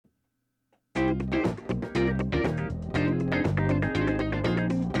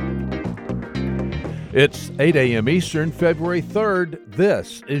It's 8 a.m. Eastern, February 3rd.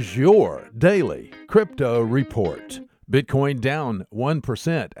 This is your daily crypto report. Bitcoin down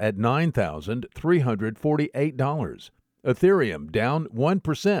 1% at $9,348. Ethereum down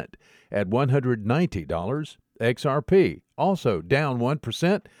 1% at $190. XRP also down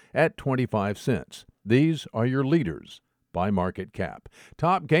 1% at 25 cents. These are your leaders by market cap.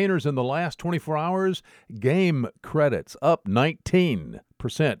 Top gainers in the last 24 hours, Game Credits up 19%.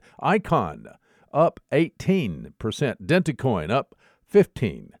 Icon up 18%. Dentacoin up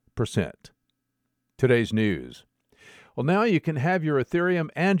 15%. Today's news. Well, now you can have your Ethereum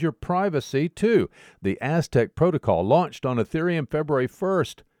and your privacy, too. The Aztec protocol launched on Ethereum February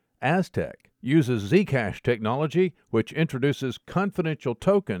 1st. Aztec uses Zcash technology, which introduces confidential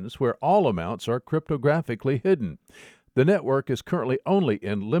tokens where all amounts are cryptographically hidden. The network is currently only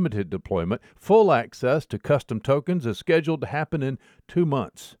in limited deployment. Full access to custom tokens is scheduled to happen in 2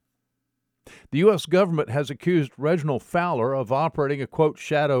 months. The U.S. government has accused Reginald Fowler of operating a, quote,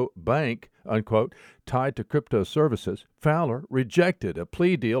 shadow bank, unquote, tied to crypto services. Fowler rejected a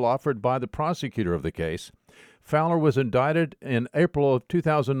plea deal offered by the prosecutor of the case. Fowler was indicted in April of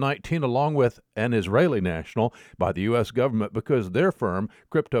 2019 along with an Israeli national by the U.S. government because their firm,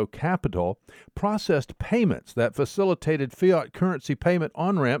 Crypto Capital, processed payments that facilitated fiat currency payment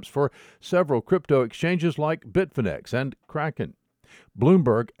on-ramps for several crypto exchanges like Bitfinex and Kraken.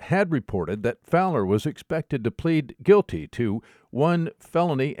 Bloomberg had reported that Fowler was expected to plead guilty to one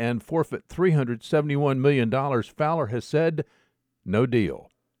felony and forfeit $371 million. Fowler has said, no deal.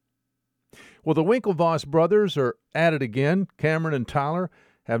 Well, the Winklevoss brothers are at it again. Cameron and Tyler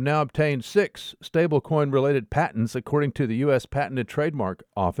have now obtained 6 stablecoin-related patents, according to the U.S. Patent and Trademark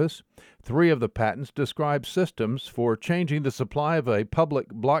Office. 3 of the patents describe systems for changing the supply of a public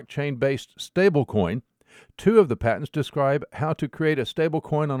blockchain-based stablecoin. 2 of the patents describe how to create a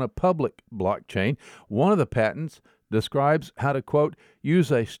stablecoin on a public blockchain. 1 of the patents describes how to, quote, use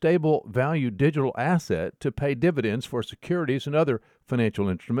a stable value digital asset to pay dividends for securities and other financial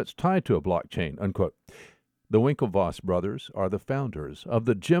instruments tied to a blockchain, unquote. The Winklevoss brothers are the founders of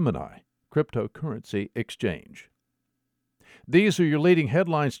the Gemini cryptocurrency exchange. These are your leading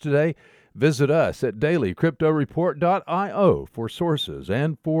headlines today. Visit us at dailycryptoreport.io for sources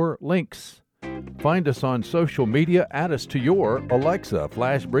and for links. Find us on social media, add us to your Alexa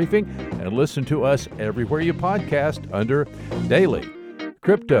flash briefing, and listen to us everywhere you podcast under Daily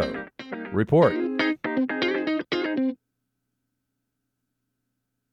Crypto Report.